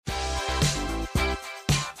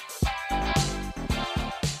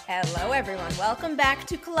Hello, everyone. Welcome back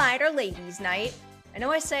to Collider Ladies Night. I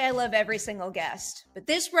know I say I love every single guest, but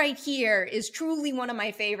this right here is truly one of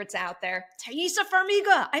my favorites out there. Taissa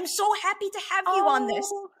Farmiga, I'm so happy to have you on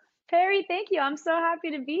this. Perry, thank you. I'm so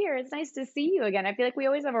happy to be here. It's nice to see you again. I feel like we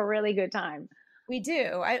always have a really good time. We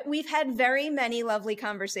do. We've had very many lovely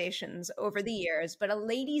conversations over the years, but a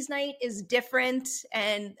ladies' night is different.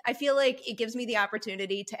 And I feel like it gives me the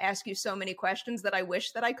opportunity to ask you so many questions that I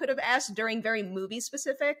wish that I could have asked during very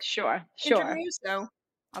movie-specific interviews. So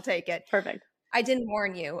I'll take it. Perfect. I didn't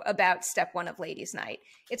warn you about step one of ladies' night.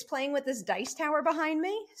 It's playing with this dice tower behind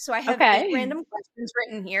me. So I have 8 random questions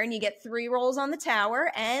written here, and you get 3 rolls on the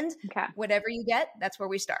tower. And whatever you get, that's where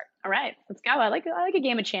we start. All right, let's go. I like a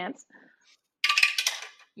game of chance.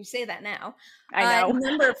 You say that now. I know.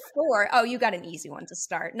 Number 4. Oh, you got an easy one to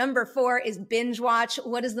start. Number 4 is binge watch.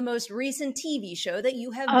 What is the most recent TV show that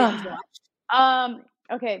you have binge watched?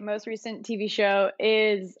 Okay, most recent TV show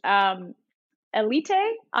is Elite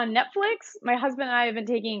on Netflix. My husband and I have been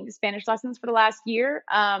taking Spanish lessons for the last year.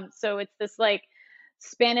 So it's this like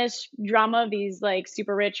Spanish drama of these like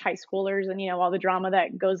super rich high schoolers and, all the drama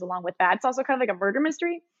that goes along with that. It's also kind of like a murder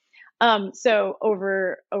mystery. So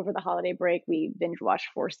over the holiday break, we binge watched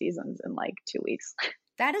 4 seasons in like 2 weeks.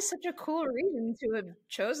 That is such a cool reason to have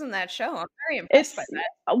chosen that show. I'm very impressed by that.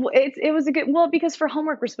 It was a good, because for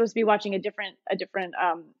homework we're supposed to be watching a different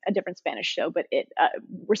Spanish show, but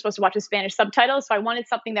we're supposed to watch with Spanish subtitles. So I wanted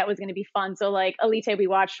something that was going to be fun. So like Elite, we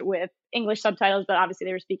watched with English subtitles, but obviously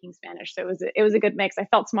they were speaking Spanish. So it was a good mix. I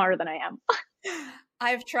felt smarter than I am.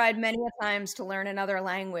 I've tried many times to learn another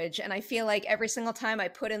language, and I feel like every single time I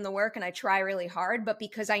put in the work and I try really hard, but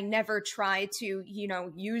because I never try to,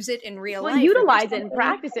 use it in real life. Utilize it and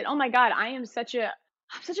practice it. Oh my God, I'm such a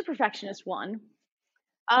perfectionist, 1.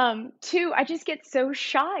 2, I just get so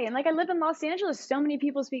shy. And like I live in Los Angeles, so many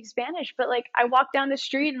people speak Spanish, but like I walk down the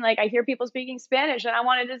street and like I hear people speaking Spanish and I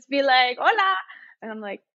want to just be like, hola. And I'm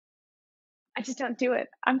like, I just don't do it.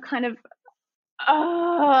 I'm kind of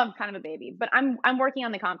a baby, but I'm working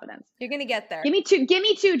on the confidence. You're going to get there. Give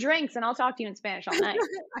me 2 drinks and I'll talk to you in Spanish all night.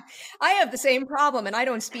 I have the same problem and I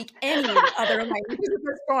don't speak any other languages at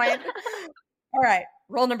this point. All right.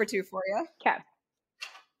 Roll number 2 for you. Okay.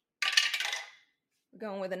 We're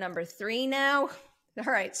going with a number 3 now. All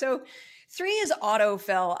right. So 3 is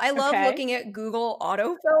autofill. I love looking at Google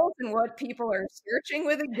autofills and what people are searching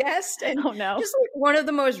with a guest. And just like one of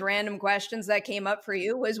the most random questions that came up for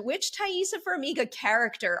you was, which Taissa Farmiga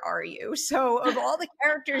character are you? So of all the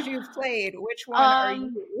characters you've played, which one are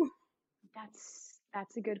you?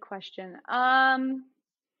 That's a good question. I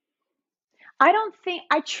don't think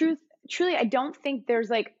truly I don't think there's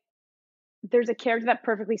a character that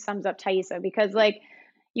perfectly sums up Taissa, because like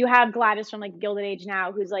you have Gladys from like Gilded Age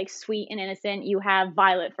Now, who's like sweet and innocent. You have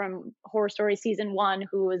Violet from Horror Story season 1,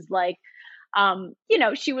 who was like,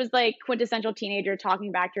 she was like quintessential teenager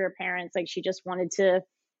talking back to her parents. Like she just wanted to,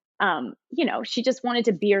 she just wanted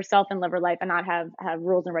to be herself and live her life and not have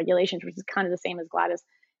rules and regulations, which is kind of the same as Gladys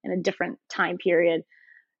in a different time period.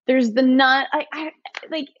 There's the nun. I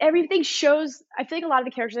like everything shows. I feel like a lot of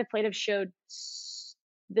the characters I played have showed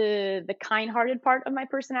the kind-hearted part of my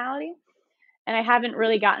personality. And I haven't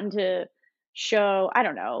really gotten to show, I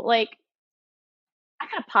don't know, like I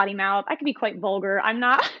got a potty mouth. I can be quite vulgar. I'm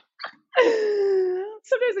not.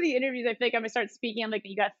 Sometimes in the interviews, I feel like I'm gonna start speaking. I'm like,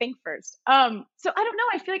 you gotta think first. So I don't know.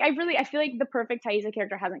 I feel like the perfect Taissa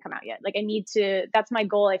character hasn't come out yet. Like I need to. That's my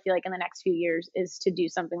goal. I feel like in the next few years is to do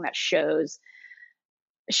something that shows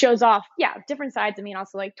off, different sides of me, and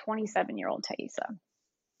also like 27-year-old Taissa.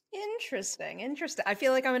 Interesting. I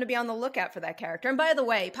feel like I'm going to be on the lookout for that character. And by the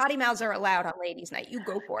way, potty mouths are allowed on ladies' night. You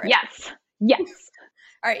go for it. Yes.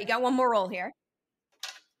 All right, you got one more roll here.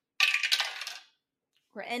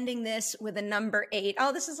 We're ending this with a number 8.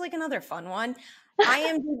 Oh, this is like another fun one.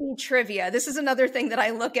 IMDb trivia. This is another thing that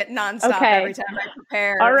I look at nonstop every time I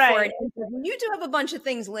prepare for an interview. You do have a bunch of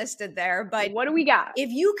things listed there, but what do we got?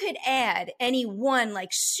 If you could add any one like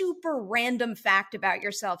super random fact about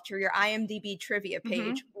yourself to your IMDb trivia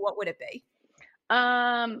page, what would it be?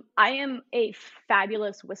 I am a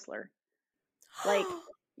fabulous whistler. Like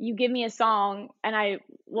you give me a song and I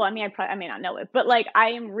may not know it, but like I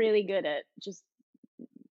am really good at just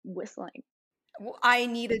whistling. Well, I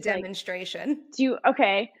need a demonstration.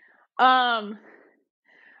 Okay. I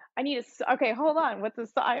need okay, hold on. What's the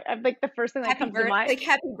song? Like the first thing that comes to mind. Like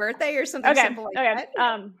Happy Birthday or something simple like that.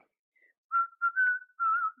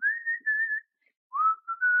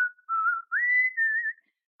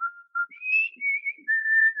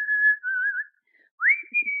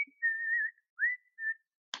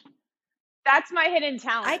 That's my hidden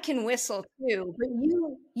talent. I can whistle too, but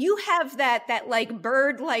you have that like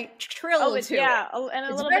bird-like trill to it. And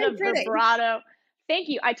a little bit of vibrato. Thank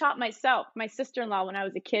you. I taught myself. My sister-in-law, when I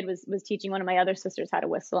was a kid, was teaching one of my other sisters how to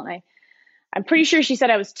whistle, and I'm pretty sure she said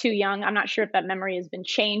I was too young. I'm not sure if that memory has been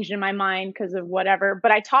changed in my mind because of whatever,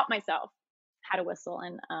 but I taught myself how to whistle,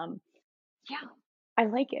 and yeah, I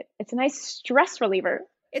like it. It's a nice stress reliever.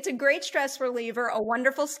 It's a great stress reliever, a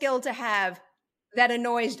wonderful skill to have that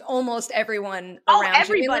annoys almost everyone around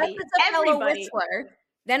everybody. you. Unless it's a fellow whistler,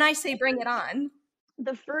 then I say bring it on.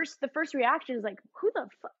 The first reaction is like, who the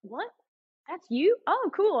fuck? What? That's you?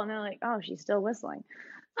 Oh, cool. And they're like, oh, she's still whistling.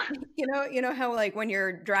 You know how like when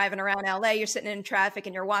you're driving around LA, you're sitting in traffic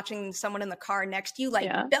and you're watching someone in the car next to you like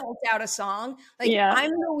belt out a song. Like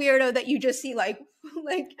I'm the weirdo that you just see like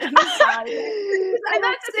and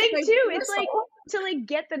that's the thing too. It's like to like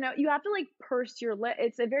get the note, you have to like purse your lip.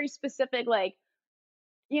 It's a very specific like,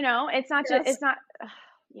 it's not just it's not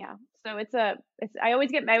So I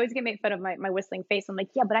always get made fun of my whistling face. I'm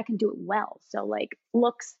like, yeah, but I can do it well. So like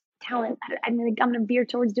looks, talent, I'm gonna veer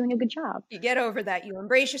towards doing a good job. You get over that. You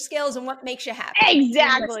embrace your skills and what makes you happy.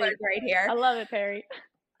 Exactly. Right here. I love it, Perry.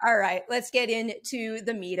 All right, let's get into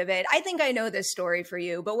the meat of it. I think I know this story for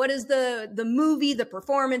you, but what is the movie, the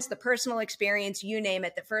performance, the personal experience, you name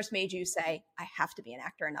it, that first made you say, I have to be an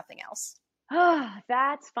actor and nothing else?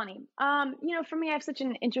 That's funny. For me, I have such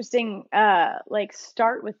an interesting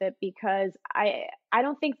start with it because I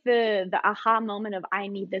don't think the aha moment of I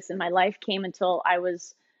need this in my life came until I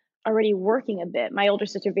was already working a bit. My older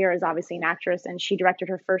sister Vera is obviously an actress, and she directed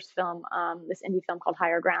her first film, this indie film called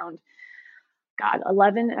Higher Ground. God,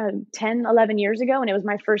 11 years ago, and it was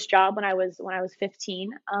my first job when I was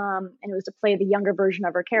 15, and it was to play the younger version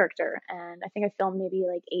of her character. And I think I filmed maybe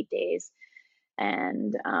like 8 days.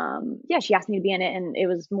 And she asked me to be in it, and it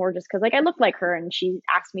was more just because like I looked like her, and she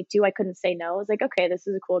asked me to. I couldn't say no. I was like, okay, this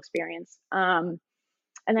is a cool experience. And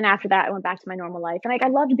then after that, I went back to my normal life, and like I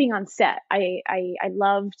loved being on set. I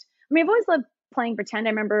loved. I mean, I've always loved playing pretend.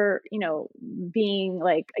 I remember, being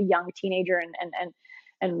like a young teenager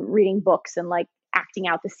and reading books and like acting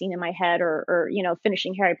out the scene in my head, or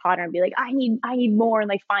finishing Harry Potter and be like, I need more, and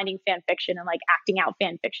like finding fan fiction and like acting out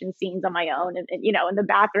fan fiction scenes on my own, and in the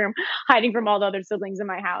bathroom, hiding from all the other siblings in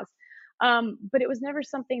my house. But it was never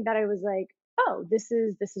something that I was like, oh, this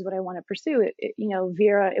is what I want to pursue.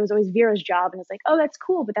 Vera, it was always Vera's job, and it's like, oh, that's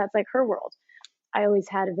cool, but that's like her world. I always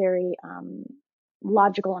had a very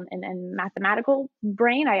logical and mathematical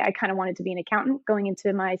brain. I kind of wanted to be an accountant going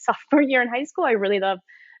into my sophomore year in high school. I really love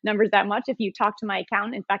numbers that much. If you talk to my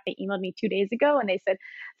accountant, in fact, they emailed me 2 days ago and they said,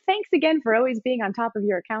 thanks again for always being on top of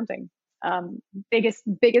your accounting. Biggest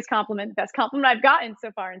compliment, best compliment I've gotten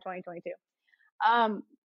so far in 2022.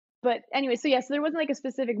 But anyway, so there wasn't like a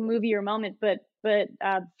specific movie or moment, but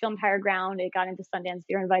filmed Higher Ground. It got into Sundance.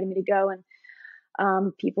 Vera invited me to go, and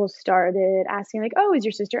people started asking like, oh, is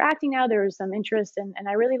your sister acting now? There was some interest, and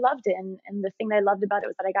I really loved it. And the thing that I loved about it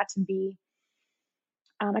was that I got to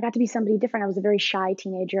be somebody different. I was a very shy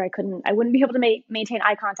teenager. I wouldn't be able to maintain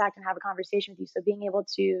eye contact and have a conversation with you. So being able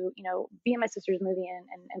to, be in my sister's movie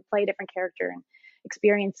and play a different character and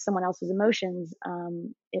experience someone else's emotions,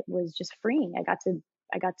 it was just freeing. I got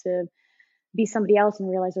to be somebody else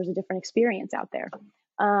and realize there's a different experience out there.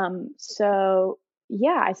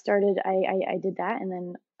 I started, I did that, and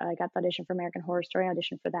then I got the audition for American Horror Story. I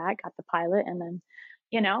auditioned for that, got the pilot, and then,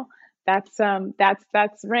 that's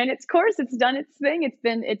ran its course. It's done its thing.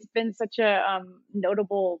 It's been such a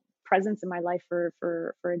notable presence in my life for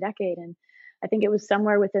a decade. And I think it was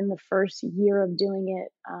somewhere within the first year of doing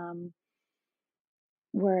it,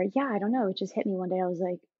 where, I don't know, it just hit me one day. I was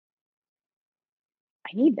like,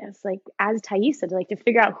 I need this, like, as Thaisa, to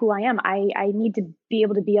figure out who I am. I need to be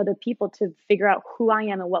able to be other people, to figure out who I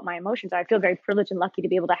am and what my emotions are. I feel very privileged and lucky to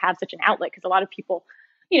be able to have such an outlet, because a lot of people,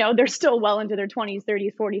 they're still well into their 20s,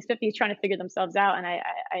 30s, 40s, 50s trying to figure themselves out. And I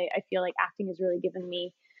feel like acting has really given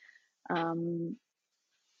me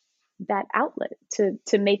that outlet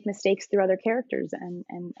to make mistakes through other characters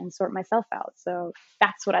and sort myself out. So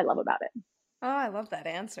that's what I love about it. Oh, I love that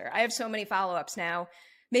answer. I have so many follow-ups now.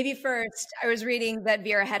 Maybe first, I was reading that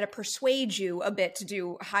Vera had to persuade you a bit to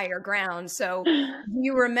do Higher Ground. So do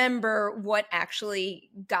you remember what actually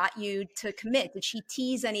got you to commit? Did she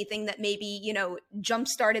tease anything that maybe,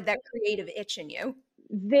 jump-started that creative itch in you?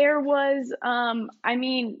 There was,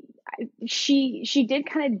 she did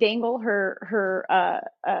kind of dangle her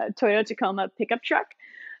Toyota Tacoma pickup truck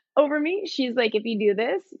over me. She's like, if you do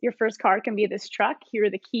this, your first car can be this truck. Here are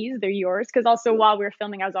the keys. They're yours. Because also while we were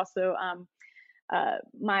filming, I was also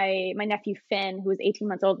my nephew Finn, who was 18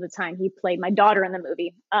 months old at the time, he played my daughter in the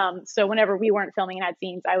movie. So whenever we weren't filming and had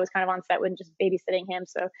scenes, I was kind of on set with just babysitting him.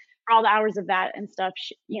 So for all the hours of that and stuff,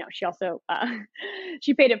 she also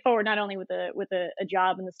she paid it forward, not only with a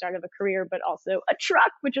job and the start of a career, but also a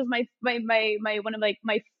truck, which was my one of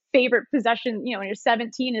my favorite possessions. When you're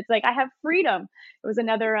 17, it's like I have freedom. It was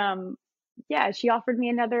another she offered me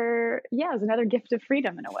it was another gift of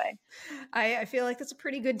freedom in a way. I feel like that's a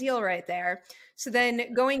pretty good deal right there. So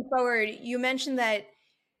then going forward, you mentioned that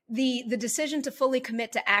the decision to fully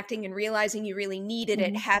commit to acting and realizing you really needed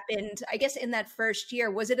it happened, I guess, in that first year.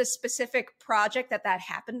 Was it a specific project that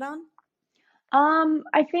happened on?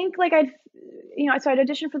 I think like so I'd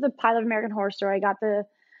auditioned for the pilot of American Horror Story. I got the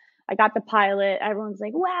pilot. Everyone's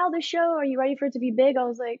like, wow, the show, are you ready for it to be big? I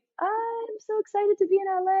was like, I'm so excited to be in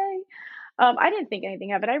LA. I didn't think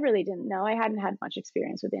anything of it. I really didn't know. I hadn't had much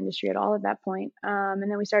experience with the industry at all at that point. And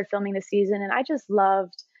then we started filming the season, and I just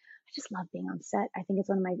loved being on set. I think it's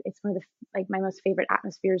one of the my most favorite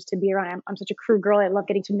atmospheres to be around. I'm such a crew girl. I love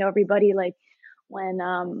getting to know everybody. Like when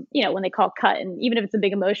when they call cut, and even if it's a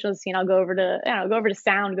big emotional scene, I'll go over to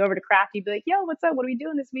sound, go over to Crafty, be like, yo, what's up? What are we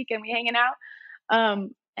doing this weekend? We hanging out?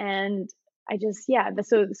 And I just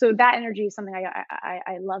so that energy is something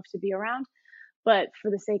I love to be around. But for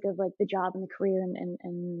the sake of like the job and the career and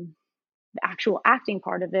the actual acting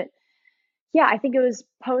part of it, I think it was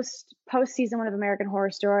post season 1 of American Horror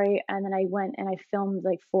Story, and then I went and I filmed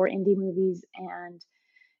like 4 indie movies, and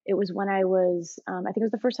it was when I was I think it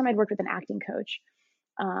was the first time I'd worked with an acting coach,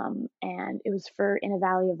 and it was for In a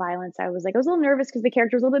Valley of Violence. I was a little nervous because the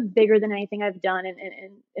character was a little bit bigger than anything I've done, and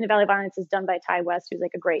In a Valley of Violence is done by Ty West, who's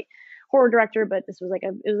like a great horror director, but this was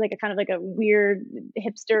it was like a kind of like a weird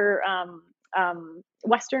hipster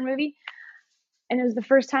Western movie. And it was the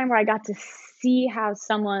first time where I got to see how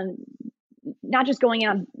someone, not just going in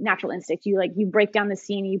on natural instinct, you break down the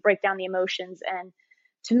scene, you break down the emotions. And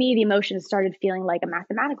to me, the emotions started feeling like a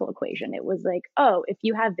mathematical equation. It was like, oh, if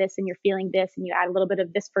you have this and you're feeling this and you add a little bit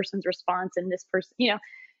of this person's response and this person,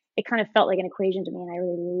 it kind of felt like an equation to me. And I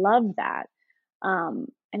really loved that. And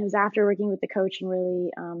it was after working with the coach and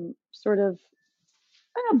really sort of,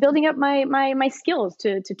 I don't know, building up my skills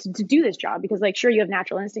to do this job, because like, sure, you have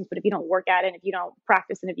natural instincts, but if you don't work at it, and if you don't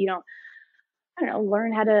practice, and if you don't, I don't know,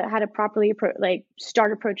 learn how to properly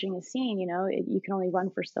start approaching a scene, you can only run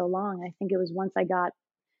for so long. I think it was once I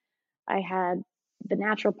had the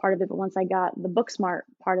natural part of it, but once I got the book smart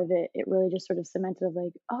part of it, it really just sort of cemented of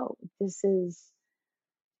like, oh,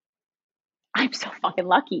 I'm so fucking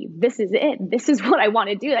lucky. This is it. This is what I want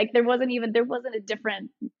to do. Like it wasn't even like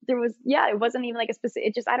a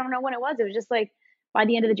specific, I don't know when it was. It was just like, by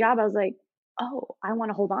the end of the job, I was like, oh, I want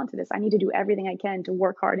to hold on to this. I need to do everything I can to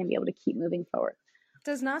work hard and be able to keep moving forward.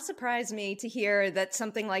 Does not surprise me to hear that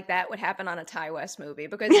something like that would happen on a Ty West movie,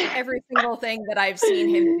 because every single thing that I've seen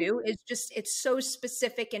him do is it's so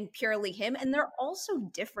specific and purely him. And they're also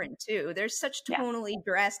different too. There's such tonally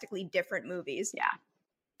drastically different movies. Yeah.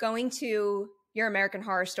 Going to your American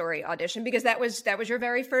Horror Story audition, because that was your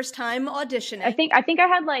very first time auditioning. I think I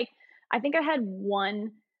had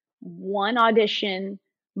one audition,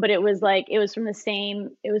 but it was from the same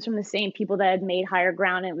people that had made Higher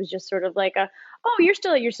Ground. And it was just sort of like oh, you're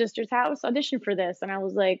still at your sister's house, audition for this. And I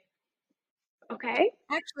was like, okay.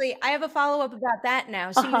 Actually, I have a follow-up about that now.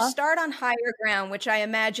 So you start on Higher Ground, which I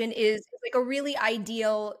imagine is like a really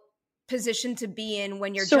ideal position to be in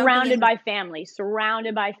when you're surrounded by family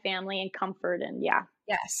and comfort, and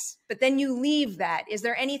yes. But then you leave that. Is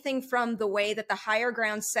there anything from the way that the Higher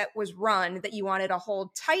Ground set was run that you wanted to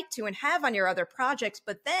hold tight to and have on your other projects,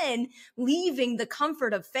 but then leaving the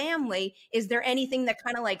comfort of family, is there anything that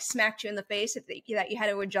kind of like smacked you in the face that you had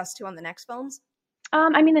to adjust to on the next films?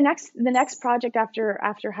 I mean, the next project after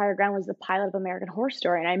Higher Ground was the pilot of American Horror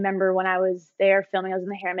Story. And I remember when I was there filming, I was in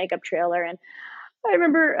the hair and makeup trailer, and I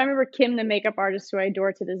remember Kim, the makeup artist, who I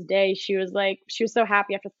adore to this day. She was so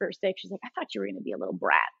happy after the first day. She's like, I thought you were going to be a little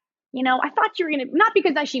brat. I thought you were going to, not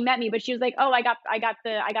because she met me, but she was like, oh, I got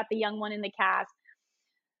the young one in the cast.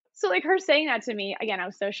 So like her saying that to me, again, I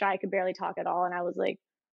was so shy, I could barely talk at all. And I was like,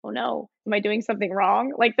 oh no, am I doing something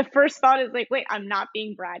wrong? Like the first thought is like, wait, I'm not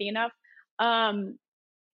being bratty enough. But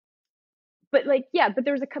there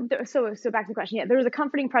was so back to the question. Yeah, there was a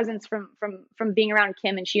comforting presence from being around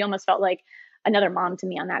Kim, and she almost felt like another mom to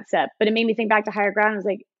me on that set. But it made me think back to Higher Ground. It was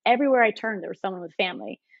like everywhere I turned, there was someone with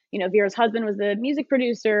family. Vera's husband was the music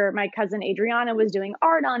producer. My cousin Adriana was doing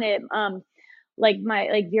art on it.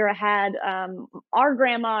 Vera had our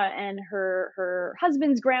grandma and her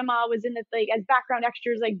husband's grandma was in it as background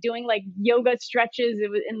extras, doing yoga stretches.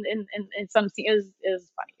 It was in some scene. It was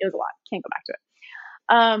funny. It was a lot. Can't go back to it.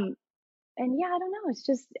 yeah, I don't know. It's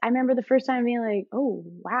just, I remember the first time being like, oh,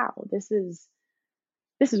 wow, this is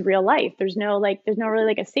real life. There's no really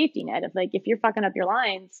like a safety net of like, if you're fucking up your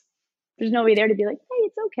lines, there's nobody there to be like, hey,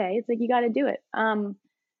 it's okay. It's like, you got to do it. And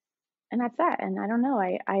that's that. And I don't know.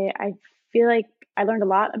 I feel like I learned a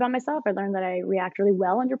lot about myself. I learned that I react really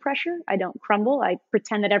well under pressure. I don't crumble. I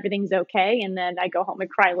pretend that everything's okay. And then I go home and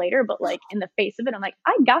cry later. But like in the face of it, I'm like,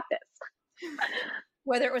 I got this.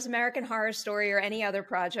 Whether it was American Horror Story or any other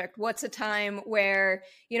project, what's a time where,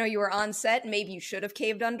 you were on set, maybe you should have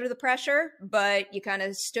caved under the pressure, but you kind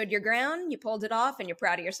of stood your ground, you pulled it off, and you're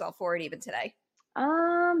proud of yourself for it even today?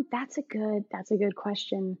 That's a good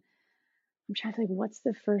question. I'm trying to think, what's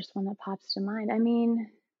the first one that pops to mind? I mean,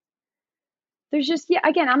 there's just, yeah,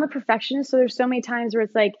 again, I'm a perfectionist. So there's so many times where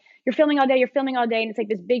it's like, you're filming all day, and it's like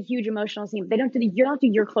this big, huge emotional scene. You don't do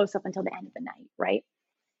your close up until the end of the night. Right.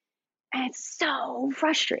 And it's so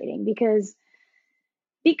frustrating because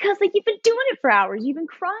like you've been doing it for hours, you've been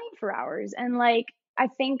crying for hours. And like, I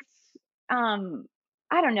think, I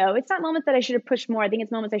don't know. It's not moments that I should have pushed more. I think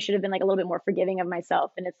it's moments I should have been like a little bit more forgiving of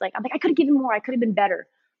myself. And it's like, I'm like, I could have given more. I could have been better.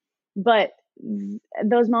 But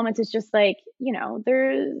those moments, it's just like,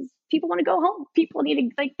 there's people want to go home. People need to,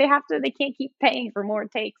 like, they can't keep paying for more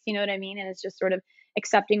takes. You know what I mean? And it's just sort of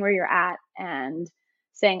accepting where you're at and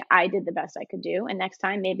saying, I did the best I could do. And next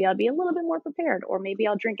time, maybe I'll be a little bit more prepared, or maybe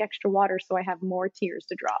I'll drink extra water so I have more tears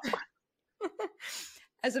to drop.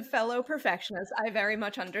 As a fellow perfectionist, I very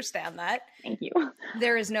much understand that. Thank you.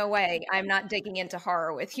 There is no way I'm not digging into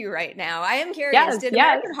horror with you right now. I am curious, did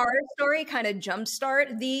American Horror Story kind of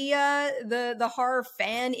jumpstart the horror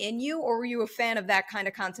fan in you, or were you a fan of that kind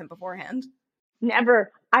of content beforehand?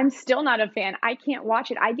 Never. I'm still not a fan. I can't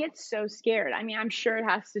watch it. I get so scared. I mean, I'm sure it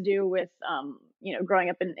has to do with, growing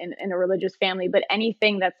up in a religious family, but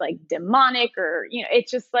anything that's like demonic or, it's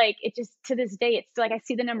just to this day, it's like, I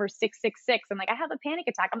see the number 666. I'm like, I have a panic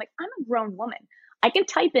attack. I'm like, I'm a grown woman. I can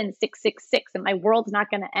type in 666 and my world's not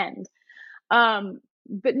going to end.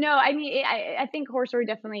 But no, I mean, I think Horror Story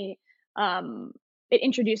definitely, it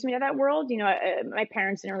introduced me to that world. My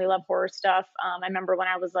parents didn't really love horror stuff. I remember when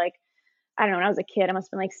I was like, I don't know, when I was a kid, I must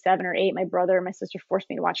have been like 7 or 8. My brother and my sister forced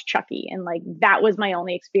me to watch Chucky. And like, that was my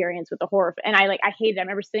only experience with the horror. And I hated it. I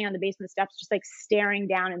remember sitting on the basement steps, just like staring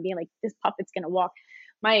down and being like, this puppet's going to walk.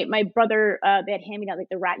 My brother, they had handed me down like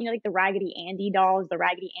the Raggedy Andy dolls, the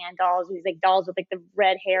Raggedy Ann dolls, these like dolls with like the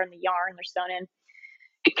red hair and the yarn they're sewn in.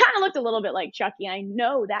 It kind of looked a little bit like Chucky. And I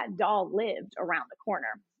know that doll lived around the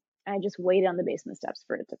corner. And I just waited on the basement steps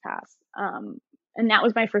for it to pass. And that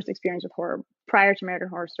was my first experience with horror prior to American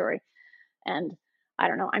Horror Story. And I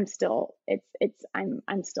don't know, I'm still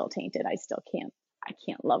tainted. I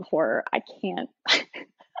can't love horror. I can't.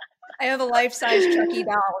 I have a life-size Chucky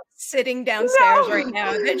doll sitting downstairs right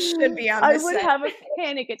now that should be on this set. I would have a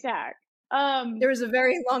panic attack. There was a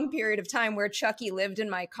very long period of time where Chucky lived in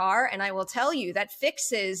my car, and I will tell you that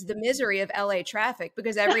fixes the misery of LA traffic,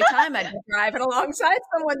 because every time I'd be driving alongside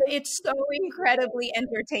someone, it's so incredibly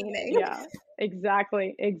entertaining. Yeah,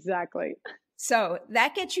 exactly. So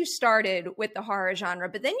that gets you started with the horror genre,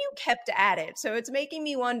 but then you kept at it. So it's making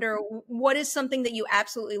me wonder, what is something that you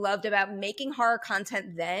absolutely loved about making horror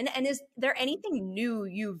content then? And is there anything new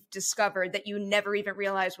you've discovered that you never even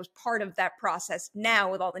realized was part of that process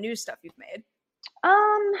now with all the new stuff you've made?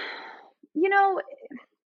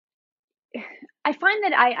 I find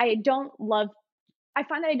that I don't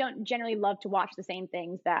generally love to watch the same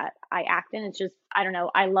things that I act in. It's just, I don't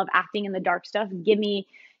know. I love acting in the dark stuff. Give me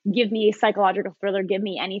a psychological thriller, give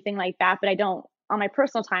me anything like that. But I don't, on my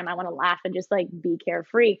personal time, I want to laugh and just like be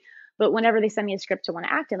carefree. But whenever they send me a script to want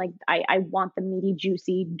to act in, like I want the meaty,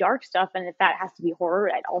 juicy, dark stuff. And if that has to be horror,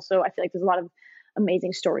 I feel like there's a lot of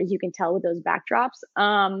amazing stories you can tell with those backdrops.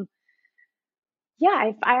 I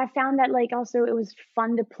have found that like also it was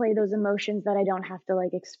fun to play those emotions that I don't have to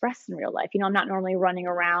like express in real life. I'm not normally running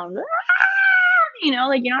around,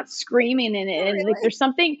 like you're not screaming in it. And like there's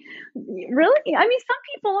something really, I mean, some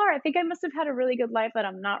people are. I think I must have had a really good life that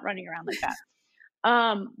I'm not running around like that.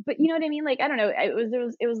 But you know what I mean? Like, I don't know.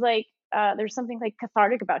 It was like there's something like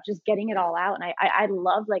cathartic about just getting it all out. And I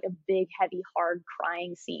love like a big, heavy, hard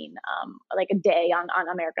crying scene, like a day on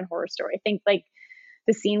American Horror Story. I think like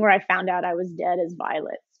the scene where I found out I was dead as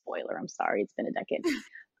Violet. Spoiler, I'm sorry, it's been a decade.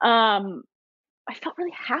 I felt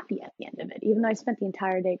really happy at the end of it, even though I spent the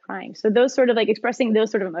entire day crying. So those sort of like expressing those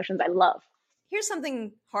sort of emotions, I love. Here's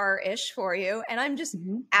something horror-ish for you, and I'm just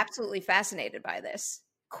absolutely fascinated by this.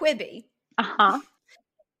 Quibi. Uh-huh.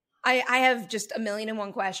 I have just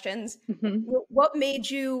 1,000,001 questions. What made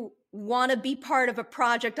you want to be part of a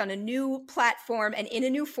project on a new platform and in a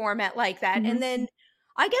new format like that? And then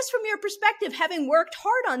I guess from your perspective, having worked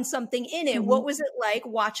hard on something in it, what was it like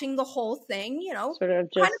watching the whole thing, sort of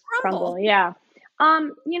just crumble? Yeah.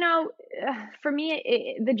 For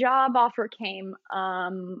me, the job offer came,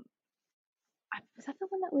 was that the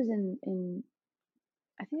one that was in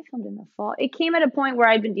I think I filmed in the fall. It came at a point where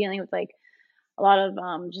I'd been dealing with like a lot of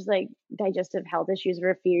just like digestive health issues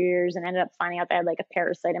for a few years, and ended up finding out that I had like a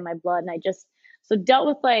parasite in my blood, and I just dealt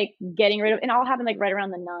with like getting rid of, and it all happened like right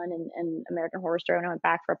around The Nun and American Horror Story when I went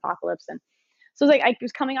back for Apocalypse. And so it was like I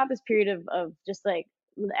was coming off this period of just like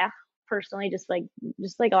personally just like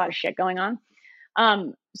a lot of shit going on.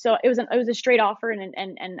 So it was a straight offer, and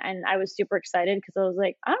I was super excited because I was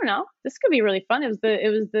like, I don't know, this could be really fun. It was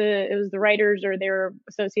the writers, or they were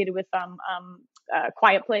associated with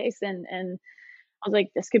Quiet Place, and I was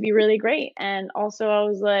like, this could be really great. And also I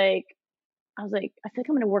was like, I feel like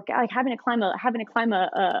I'm gonna work out, like having to climb a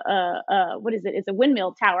what is it? It's a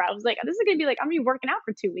windmill tower. I was like, this is gonna be like, I'm gonna be working out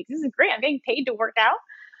for 2 weeks. This is great. I'm getting paid to work out.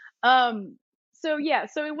 So yeah,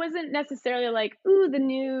 so it wasn't necessarily like, ooh, the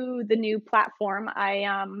new platform.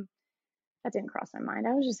 That didn't cross my mind.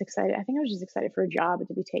 I was just excited. I think I was just excited for a job and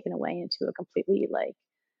to be taken away into a completely like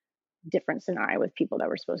different scenario with people that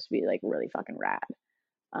were supposed to be like really fucking rad.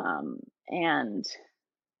 And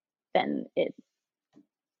then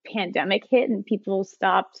pandemic hit and people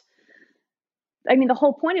stopped. I mean, the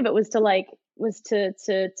whole point of it was to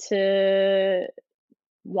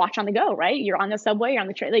watch on the go, right? You're on the subway, you're on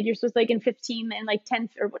the train, like you're supposed to, like in 15 and like 10,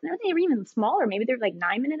 or whatever, they were even smaller. Maybe they're like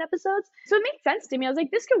 9-minute episodes. So it made sense to me. I was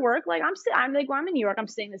like, this could work. Like I'm like, when I'm in New York, I'm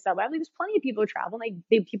sitting in the subway. Like, there's plenty of people who travel. Like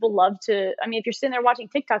people love to, I mean, if you're sitting there watching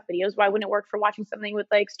TikTok videos, why wouldn't it work for watching something with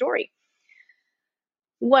like story?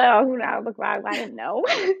 Well, who knows? Look, I didn't know.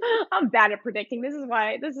 I'm bad at predicting. This is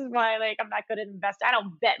why like I'm not good at investing. I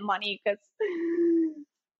don't bet money because,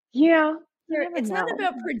 yeah. It's not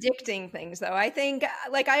about predicting things, though. I think,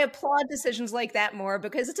 like, I applaud decisions like that more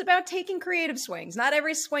because it's about taking creative swings. Not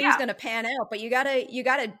every swing is going to pan out, but you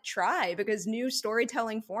gotta try, because new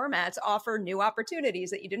storytelling formats offer new opportunities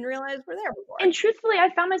that you didn't realize were there before. And truthfully,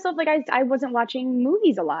 I found myself like I wasn't watching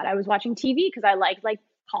movies a lot. I was watching TV because I like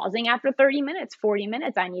pausing after 30 minutes, 40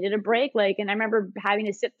 minutes. I needed a break. Like, and I remember having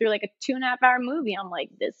to sit through like a 2.5-hour movie. I'm like,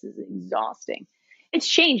 this is exhausting. It's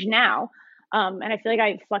changed now. And I feel like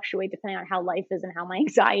I fluctuate depending on how life is and how my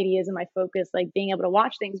anxiety is and my focus, like being able to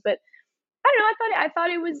watch things. But I don't know. I thought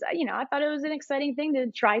it was, I thought it was an exciting thing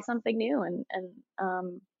to try something new. And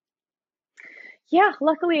yeah,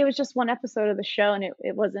 luckily it was just one episode of the show, and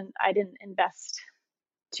it wasn't, I didn't invest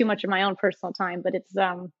too much of my own personal time, but it's,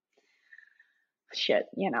 shit,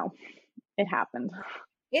 it happened.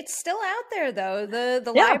 It's still out there, though.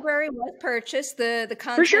 The library was purchased, the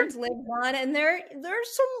content lives on, and there's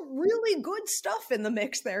some really good stuff in the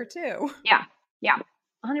mix there too. Yeah,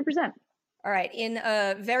 100%. All right, in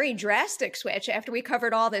a very drastic switch, after we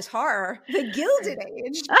covered all this horror, The Gilded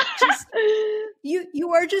Age.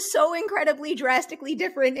 You are just so incredibly drastically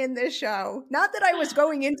different in this show. Not that I was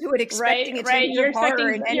going into it expecting it to be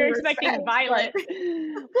horror. You're expecting violent. Well,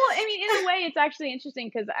 I mean, in a way, it's actually interesting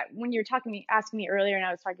because when you were asking me earlier, and I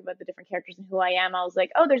was talking about the different characters and who I am, I was like,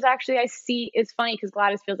 oh, there's actually, I see. It's funny because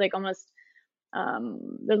Gladys feels like almost.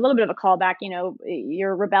 There's a little bit of a callback,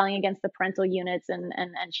 you're rebelling against the parental units, and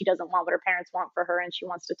she doesn't want what her parents want for her, and she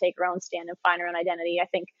wants to take her own stand and find her own identity. I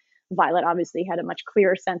think Violet obviously had a much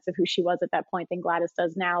clearer sense of who she was at that point than Gladys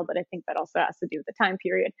does now, but I think that also has to do with the time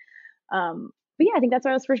period. But yeah, I think that's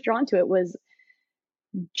why I was first drawn to it, was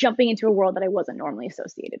jumping into a world that I wasn't normally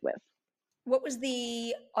associated with. What was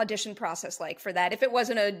the audition process like for that? If it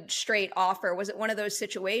wasn't a straight offer, was it one of those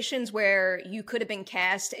situations where you could have been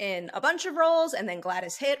cast in a bunch of roles and then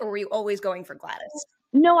Gladys hit, or were you always going for Gladys?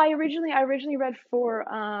 No, I originally read for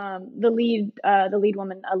the lead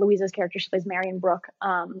woman, Louisa's character. She plays Marion Brooke,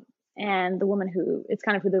 and the woman who, it's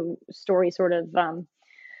kind of who the story sort of,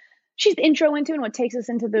 she's the intro into and what takes us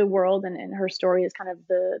into the world, and her story is kind of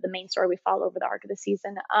the main story we follow over the arc of the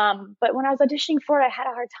season. But when I was auditioning for it, I had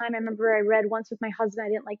a hard time. I remember I read once with my husband. I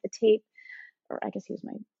didn't like the tape, or I guess he was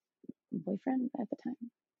my boyfriend at the time.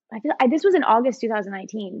 This was in August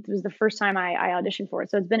 2019. It was the first time I auditioned for it,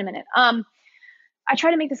 so it's been a minute. I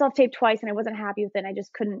tried to make the self-tape twice and I wasn't happy with it. And I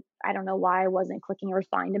just couldn't, I don't know why I wasn't clicking or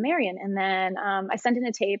responding to Marion. And then I sent in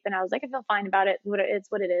a tape and I was like, I feel fine about it. It's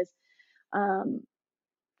what it is.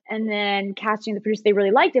 And then casting the producer, they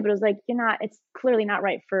really liked it, but it was like, it's clearly not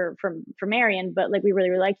right for Marion, but like, we really,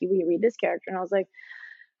 really like you. Will you read this character? And I was like,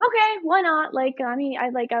 okay, why not? Like, I mean, I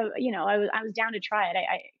was down to try it.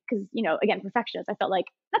 Cause again, perfectionist. I felt like,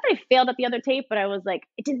 not that I failed at the other tape, but I was like,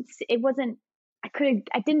 I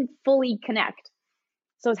didn't fully connect.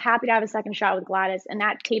 So I was happy to have a second shot with Gladys, and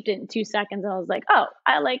that taped it in 2 seconds. And I was like, oh,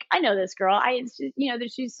 I know this girl.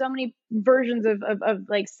 There's she's so many versions of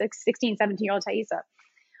like 16, 17-year-old Taissa.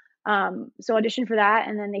 So auditioned for that,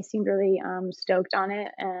 and then they seemed really stoked on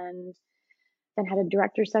it, and then had a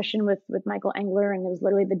director session with Michael Engler, and it was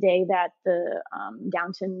literally the day that the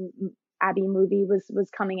Downton Abbey movie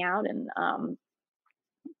was coming out, and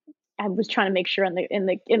I was trying to make sure in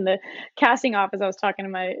the casting office, I was talking to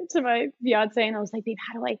my fiance, and I was like, babe,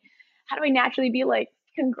 how do I naturally be like,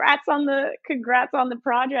 congrats on the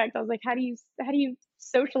project? I was like, how do you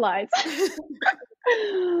socialize?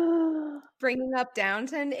 Bringing up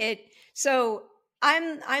Downton, so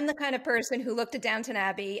I'm the kind of person who looked at Downton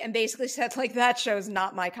Abbey and basically said, like, that show's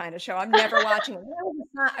not my kind of show. I'm never watching it.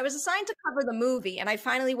 I was assigned to cover the movie, and I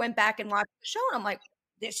finally went back and watched the show, and I'm like,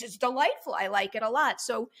 this is delightful. I like it a lot.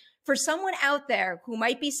 So for someone out there who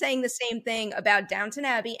might be saying the same thing about Downton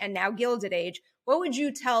Abbey and now Gilded Age, what would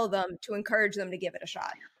you tell them to encourage them to give it a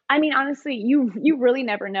shot? I mean, honestly, you really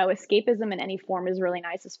never know. Escapism in any form is really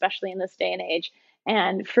nice, especially in this day and age.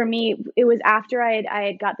 And for me, it was after I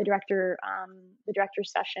had got the director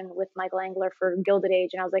session with Michael Engler for Gilded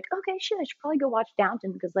Age, and I was like, okay, shit, I should probably go watch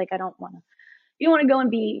Downton, because like you don't want to go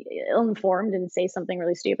and be ill-informed and say something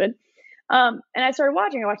really stupid. And I started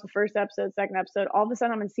watching. I watched the first episode, second episode. All of a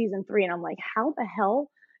sudden, I'm in season 3, and I'm like, how the hell?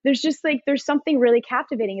 There's something really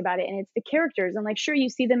captivating about it, and it's the characters. And like, sure, you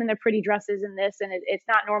see them in their pretty dresses in this, and it's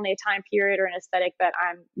not normally a time period or an aesthetic that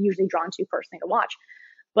I'm usually drawn to personally to watch,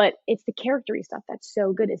 but it's the charactery stuff that's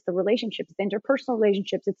so good. It's the relationships, the interpersonal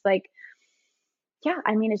relationships. It's like, yeah,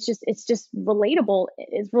 I mean, it's just relatable.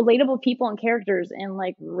 It's relatable people and characters in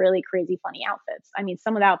like really crazy, funny outfits. I mean,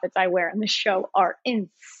 some of the outfits I wear in the show are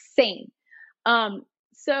insane.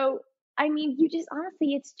 So, I mean, you just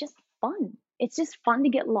honestly, it's just fun. It's just fun to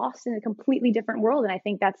get lost in a completely different world. And I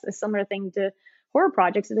think that's a similar thing to horror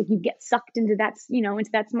projects. Is like you get sucked into that,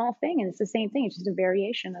 into that small thing. And it's the same thing. It's just a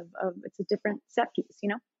variation of it's a different set piece,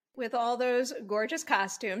 With all those gorgeous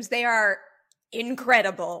costumes, they are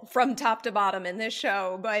incredible from top to bottom in this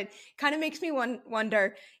show, but kind of makes me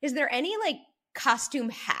wonder, is there any like costume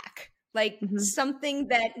hack? Like something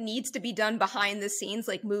that needs to be done behind the scenes,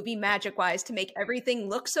 like movie magic wise, to make everything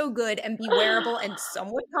look so good and be wearable and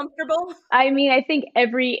somewhat comfortable? I mean, I think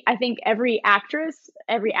every actress,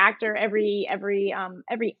 every actor, every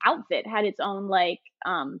outfit had its own like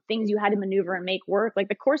things you had to maneuver and make work. Like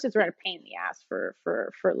the corsets were a pain in the ass for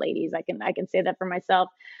ladies. I can say that for myself.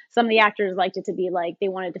 Some of the actors liked it to be like they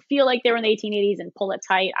wanted to feel like they were in the 1880s and pull it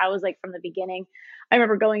tight. I was like from the beginning. I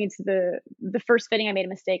remember going into the first fitting, I made a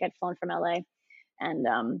mistake. I'd flown from LA, and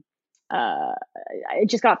I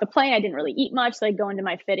just got off the plane. I didn't really eat much, so I go into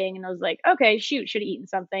my fitting, and I was like, okay, shoot, should have eaten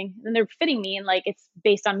something. And they're fitting me, and like it's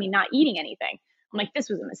based on me not eating anything. I'm like, this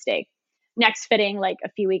was a mistake. Next fitting, like a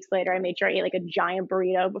few weeks later, I made sure I ate like a giant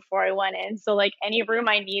burrito before I went in. So like any room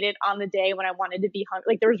I needed on the day when I wanted to be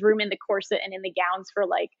hungry, like there was room in the corset and in the gowns for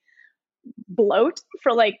like bloat,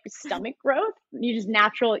 for like stomach growth. You just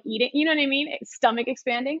natural eating, you know what I mean? Stomach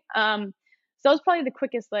expanding. So that was probably the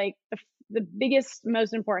quickest, like the biggest,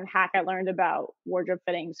 most important hack I learned about wardrobe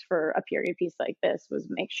fittings for a period piece like this was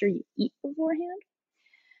make sure you eat beforehand.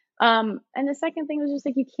 And the second thing was just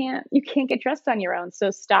like you can't get dressed on your own.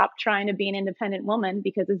 So stop trying to be an independent woman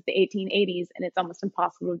because it's the 1880s and it's almost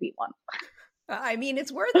impossible to be one. I mean,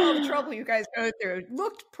 it's worth all the trouble you guys go through. It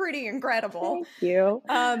looked pretty incredible. Thank you.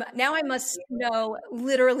 Now I must know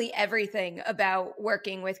literally everything about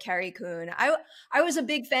working with Carrie Coon. I was a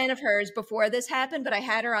big fan of hers before this happened, but I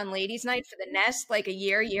had her on Ladies Night for the Nest like a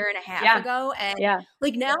year and a half ago. And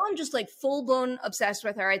like now I'm just like full blown obsessed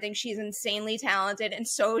with her. I think she's insanely talented and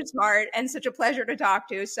so smart and such a pleasure to talk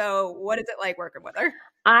to. So what is it like working with her?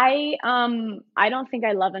 I don't think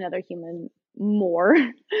I love another human more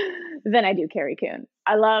than I do Carrie Coon.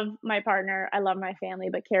 I love my partner. I love my family,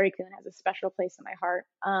 but Carrie Coon has a special place in my heart.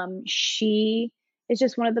 She is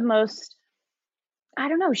just one of the most, I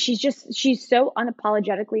don't know. She's so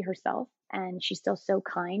unapologetically herself, and she's still so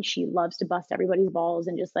kind. She loves to bust everybody's balls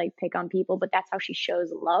and just like pick on people, but that's how she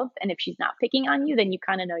shows love. And if she's not picking on you, then you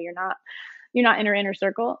kind of know you're not in her inner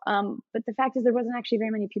circle. But the fact is there wasn't actually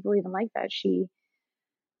very many people even like that.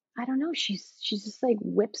 I don't know. She's just like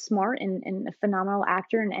whip smart and a phenomenal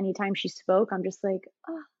actor. And anytime she spoke, I'm just like,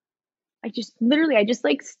 oh, I just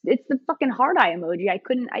like, it's the fucking heart eye emoji.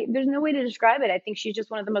 There's no way to describe it. I think she's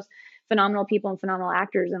just one of the most phenomenal people and phenomenal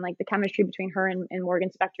actors. And like the chemistry between her and Morgan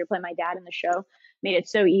Spector, who played my dad in the show, made it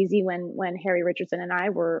so easy when Harry Richardson and I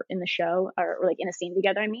were in the show or like in a scene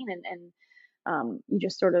together. I mean, and you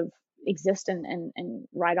just sort of, exist and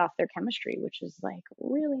ride off their chemistry, which is like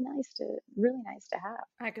really nice to have.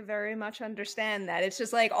 I could very much understand that. It's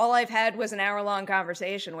just like all I've had was an hour-long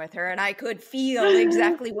conversation with her, and I could feel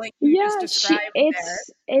exactly what you just described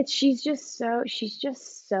there. She's just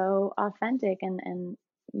so authentic, and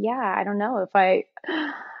yeah, I don't know if I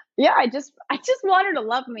yeah, I just want her to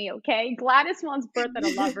love me, okay? Gladys wants Bertha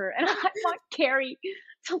to love her, and I want Carrie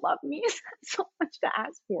to love me. Is that so much to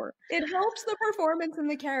ask for? It helps the performance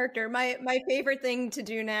and the character. My favorite thing to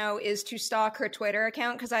do now is to stalk her Twitter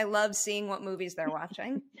account because I love seeing what movies they're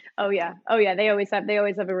watching. Oh yeah. They always have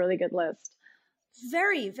a really good list.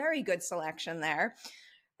 Very, very good selection there.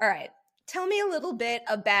 All right. Tell me a little bit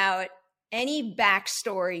about any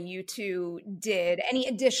backstory you two did, any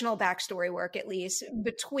additional backstory work, at least,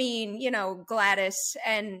 between, Gladys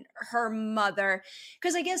and her mother.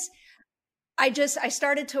 Because I guess I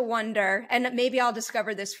started to wonder, and maybe I'll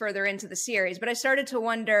discover this further into the series, but I started to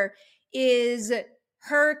wonder, is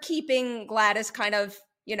her keeping Gladys kind of,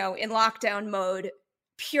 in lockdown mode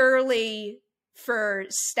purely for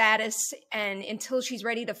status and until she's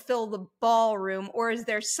ready to fill the ballroom, or is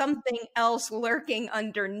there something else lurking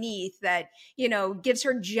underneath that, gives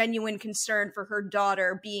her genuine concern for her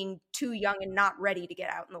daughter being too young and not ready to get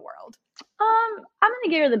out in the world? I'm going to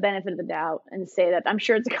give her the benefit of the doubt and say that I'm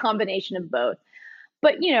sure it's a combination of both.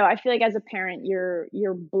 But, I feel like as a parent, you're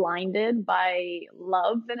blinded by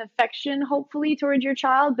love and affection, hopefully, towards your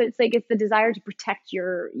child. But it's the desire to protect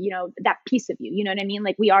your, that piece of you. You know what I mean?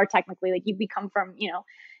 Like, we are technically, like, you become from,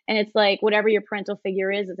 and it's like whatever your parental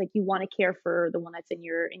figure is, it's like you want to care for the one that's in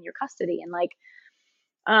your custody. And like,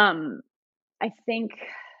 I think,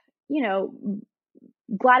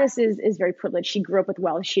 Gladys is very privileged. She grew up with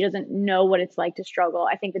wealth. She doesn't know what it's like to struggle.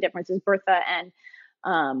 I think the difference is Bertha and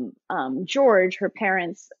George, her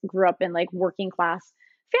parents grew up in like working class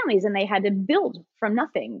families, and they had to build from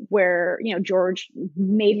nothing, where, George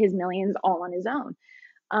made his millions all on his own.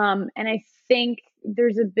 And I think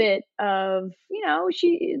there's a bit of,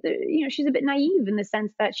 she's a bit naive in the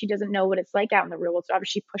sense that she doesn't know what it's like out in the real world. So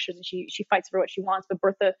obviously she pushes and she fights for what she wants, but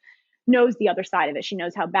Bertha knows the other side of it. She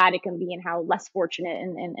knows how bad it can be and how less fortunate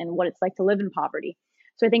and what it's like to live in poverty.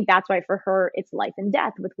 So I think that's why for her, it's life and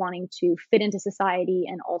death with wanting to fit into society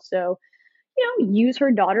and also, use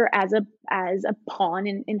her daughter as a pawn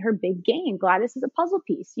in her big game. Gladys is a puzzle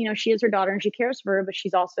piece. She is her daughter and she cares for her, but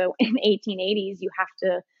she's also in 1880s. You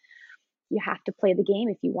have to play the game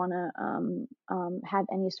if you want to have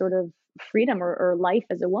any sort of freedom or life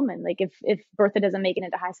as a woman. Like if Bertha doesn't make it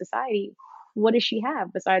into high society, what does she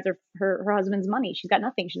have besides her husband's money? She's got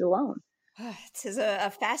nothing. She's alone. This is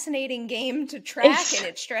a fascinating game to track, and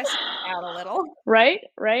it stresses me out a little. Right.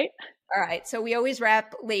 All right, so we always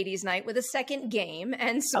wrap Ladies' Night with a second game,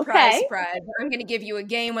 and surprise, I'm going to give you a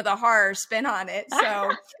game with a horror spin on it.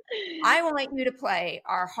 So I want you to play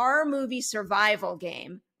our horror movie survival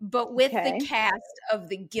game, but with the cast of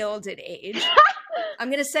the Gilded Age. I'm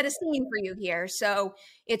going to set a scene for you here. So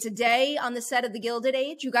it's a day on the set of the Gilded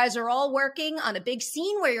Age. You guys are all working on a big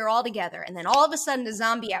scene where you're all together, and then all of a sudden a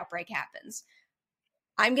zombie outbreak happens.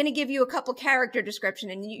 I'm going to give you a couple character description,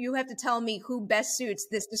 and you have to tell me who best suits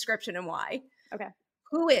this description and why. Okay.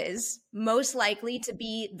 Who is most likely to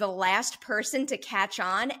be the last person to catch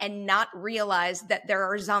on and not realize that there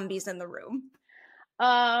are zombies in the room?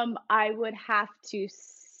 I would have to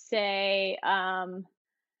say, oh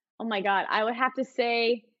my God, I would have to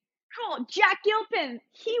say, Jack Gilpin.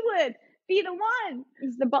 He would be the one.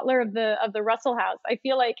 He's the butler of the Russell house. I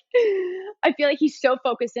feel like he's so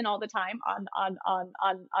focused in all the time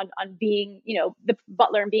on being, the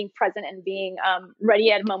butler and being present and being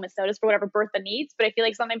ready at a moment's notice for whatever Bertha needs. But I feel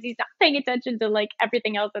like sometimes he's not paying attention to like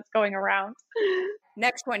everything else that's going around.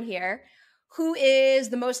 Next one here. Who is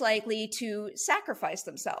the most likely to sacrifice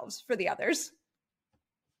themselves for the others?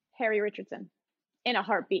 Harry Richardson. In a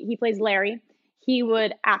heartbeat. He plays Larry. He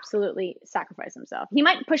would absolutely sacrifice himself. He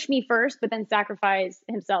might push me first, but then sacrifice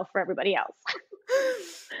himself for everybody else.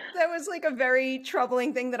 That was like a very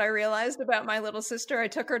troubling thing that I realized about my little sister. I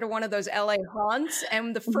took her to one of those LA haunts,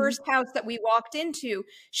 and the first house that we walked into,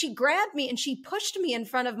 she grabbed me and she pushed me in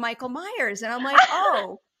front of Michael Myers. And I'm like,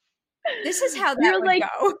 oh, this is how that would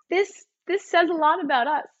go. This says a lot about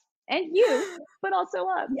us and you, but also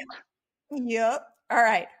us. Yep. All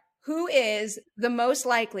right. Who is the most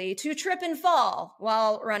likely to trip and fall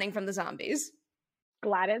while running from the zombies?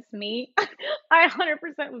 Gladys, me. I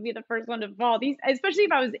 100% would be the first one to fall. Especially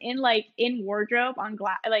if I was in wardrobe on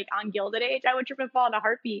Gilded Age, I would trip and fall in a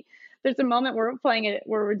heartbeat. There's a moment where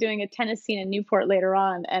we're doing a tennis scene in Newport later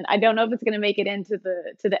on, and I don't know if it's going to make it into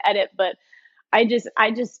the edit, but I just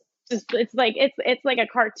it's like a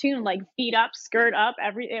cartoon, like feet up, skirt up,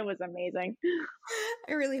 it was amazing.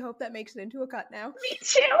 I really hope that makes it into a cut now. Me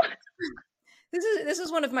too. This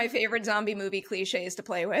is one of my favorite zombie movie cliches to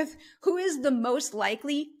play with. Who is the most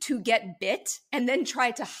likely to get bit and then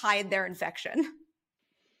try to hide their infection?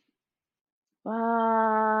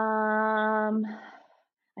 I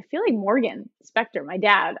feel like Morgan Spector, my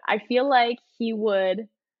dad. I feel like he would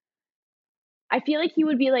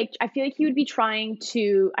be trying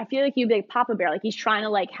to, I feel like he would be like Papa Bear, like he's trying to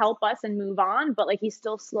like help us and move on, but like he's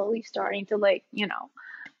still slowly starting to like,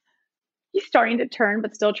 he's starting to turn,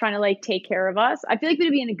 but still trying to like take care of us. I feel like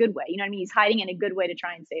it'd be in a good way. You know what I mean? He's hiding in a good way to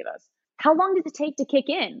try and save us. How long does it take to kick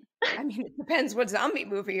in? I mean, it depends what zombie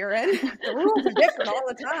movie you're in. The rules are different all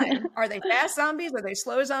the time. Are they fast zombies? Are they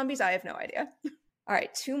slow zombies? I have no idea. All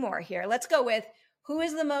right, 2 more here. Let's go with who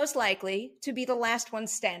is the most likely to be the last one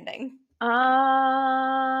standing?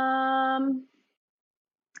 I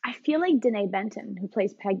feel like Denée Benton, who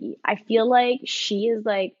plays Peggy. I feel like she is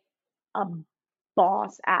like a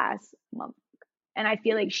boss ass monk, and I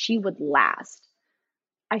feel like she would last.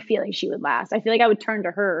 I feel like I would turn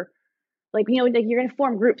to her. Like, like you're gonna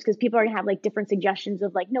form groups because people are gonna have like different suggestions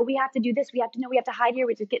of like, no, we have to do this, we have to hide here,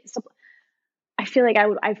 we have to get some. I feel like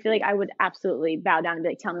I would absolutely bow down and be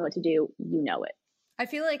like, tell me what to do, you know it. I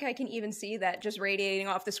feel like I can even see that just radiating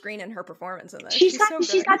off the screen in her performance in this. She's got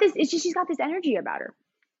this energy about her.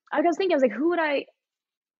 I was like, who would I?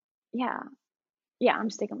 Yeah, I'm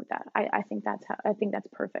sticking with that. I think that's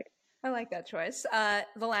perfect. I like that choice. The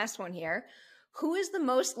last one here. Who is the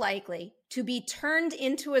most likely to be turned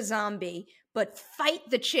into a zombie but fight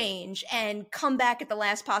the change and come back at the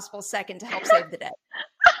last possible second to help save the day?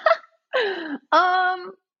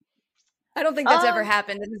 I don't think that's ever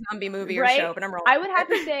happened in a zombie movie or show, but I'm wrong. I would have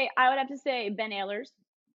to say Ben Ehlers,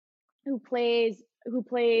 who plays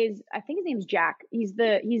I think his name's Jack. He's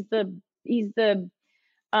the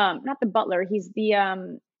not the butler. He's the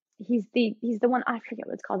one, I forget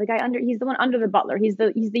what it's called. He's the one under the butler. He's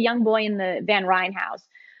the young boy in the Van Ryn house,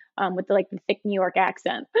 with the thick New York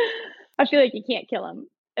accent. I feel like you can't kill him.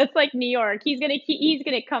 It's like New York. He's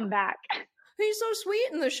gonna come back. He's so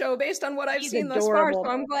sweet in the show based on what I've seen thus far. So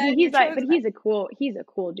I'm glad he's a cool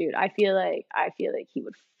dude. I feel like he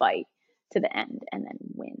would fight to the end and then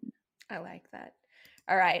win. I like that.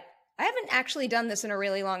 All right. I haven't actually done this in a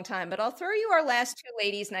really long time, but I'll throw you our last 2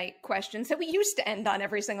 ladies' night questions that we used to end on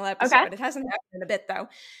every single episode. Okay. It hasn't happened in a bit, though.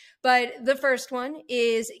 But the first one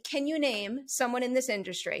is, can you name someone in this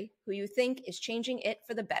industry who you think is changing it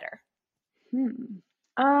for the better?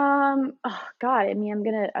 Oh God, I mean,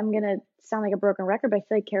 I'm gonna sound like a broken record, but I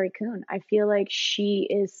feel like Carrie Coon. I feel like she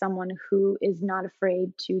is someone who is not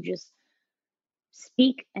afraid to just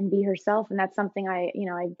speak and be herself, and that's something I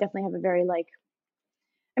definitely have a very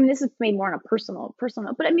I mean, this is made more on a personal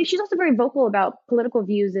note, but I mean, she's also very vocal about political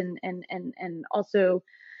views and also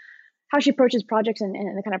how she approaches projects and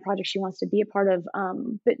the kind of projects she wants to be a part of.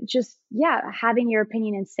 But just, having your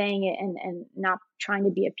opinion and saying it and not trying to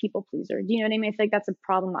be a people pleaser. Do you know what I mean? I feel like that's a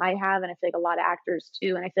problem I have, and I feel like a lot of actors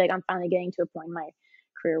too. And I feel like I'm finally getting to a point in my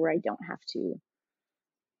career where I don't have to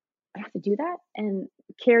do that. And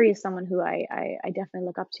Carrie is someone who I definitely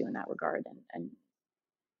look up to in that regard. And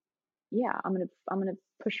yeah, I'm gonna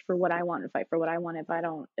push for what I want and fight for what I want. If I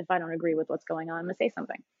don't agree with what's going on, I'm gonna say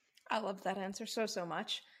something. I love that answer so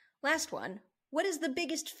much. Last one. What is the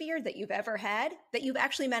biggest fear that you've ever had that you've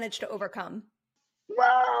actually managed to overcome?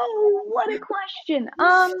 Whoa, what a question.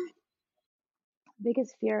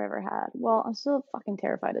 Biggest fear I ever had. Well, I'm still fucking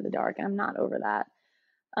terrified of the dark, and I'm not over that.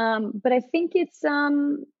 But I think it's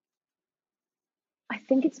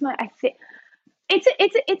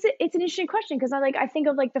it's an interesting question because I think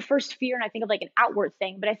of the first fear and I think of an outward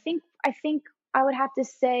thing, but I think I would have to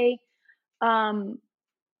say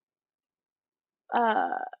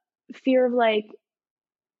fear of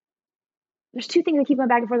there's 2 things that keep going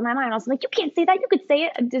back and forth in my mind. I was like, you can't say that, you could say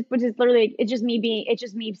it, which is literally it's just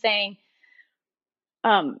me saying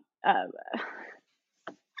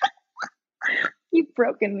you've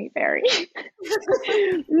broken me, Barry.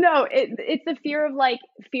 No, it's the fear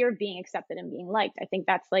of being accepted and being liked. I think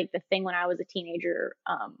that's the thing when I was a teenager,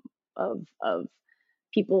 of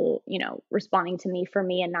people, responding to me for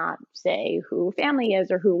me and not say who family is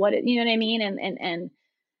or who what it, you know what I mean? And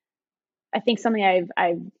I think something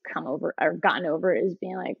I've come over or gotten over is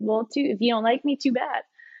being well, if you don't like me, too bad.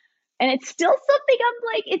 And it's still something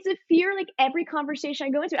I'm it's a fear, every conversation I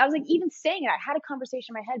go into. I was even saying it. I had a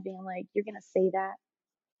conversation in my head being you're going to say that?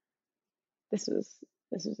 This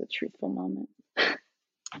was a truthful moment.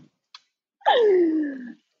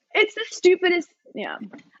 It's the stupidest. Yeah.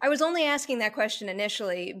 I was only asking that question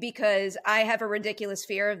initially because I have a ridiculous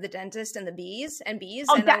fear of the dentist and the bees.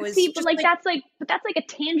 Oh, and that's like a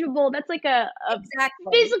tangible, that's like a exactly.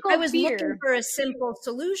 physical I was fear. looking for a simple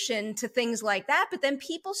solution to things like that, but then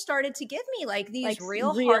people started to give me like these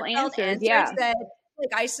real answers that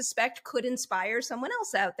like I suspect could inspire someone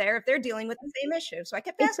else out there if they're dealing with the same issue. So I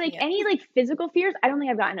kept asking. It's like any like physical fears, I don't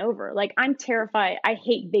think I've gotten over. Like I'm terrified. I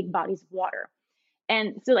hate big bodies of water.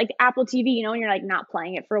 And so like Apple TV, you know, when you're like not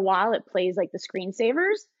playing it for a while, it plays like the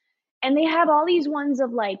screensavers. And they have all these ones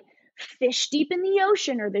of like fish deep in the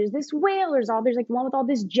ocean, or there's this whale, there's like one with all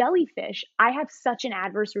this jellyfish. I have such an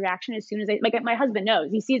adverse reaction as soon as my husband knows.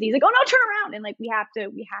 He sees it, he's like, oh no, turn around. And like we have to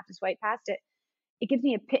swipe past it. It gives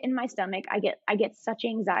me a pit in my stomach. I get such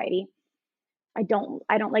anxiety. I don't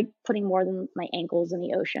like putting more than my ankles in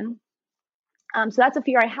the ocean. So that's a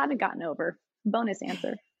fear I haven't gotten over. Bonus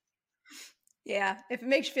answer. Yeah, if it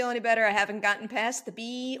makes you feel any better, I haven't gotten past the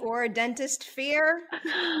bee or dentist fear.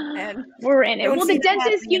 And we're in it. Well, the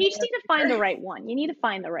dentist, you just need to find the right one. You need to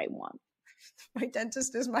find the right one. My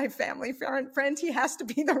dentist is my family friend. He has to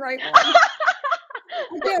be the right one.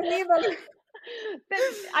 I can't leave him.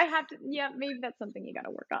 I have to. Yeah, maybe that's something you got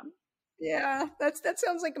to work on. Yeah, that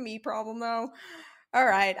sounds like a me problem, though. All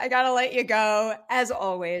right, I gotta let you go. As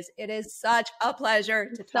always, it is such a pleasure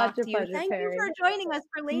to talk to you. Thank you for joining us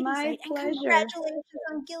for Ladies' Night, and congratulations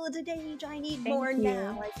on Gilded Age. I need more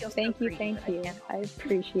now. I feel so Thank you. I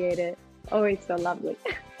appreciate it. Always so lovely.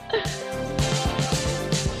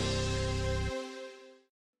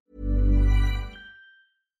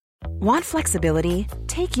 Want flexibility?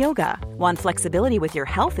 Take yoga. Want flexibility with your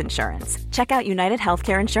health insurance? Check out United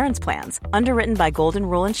Healthcare Insurance Plans. Underwritten by Golden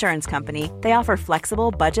Rule Insurance Company, they offer flexible,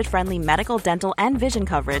 budget-friendly medical, dental, and vision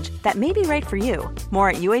coverage that may be right for you. More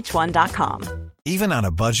at uh1.com. Even on a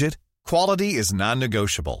budget, quality is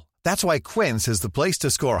non-negotiable. That's why Quince is the place to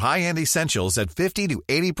score high-end essentials at 50 to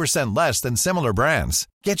 80% less than similar brands.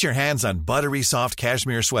 Get your hands on buttery soft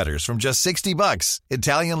cashmere sweaters from just $60,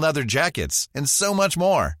 Italian leather jackets, and so much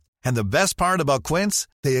more. And the best part about Quince,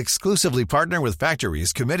 they exclusively partner with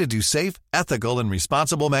factories committed to safe, ethical, and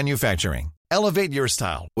responsible manufacturing. Elevate your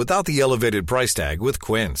style without the elevated price tag with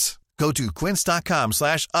Quince. Go to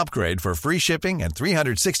quince.com/upgrade for free shipping and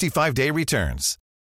 365-day returns.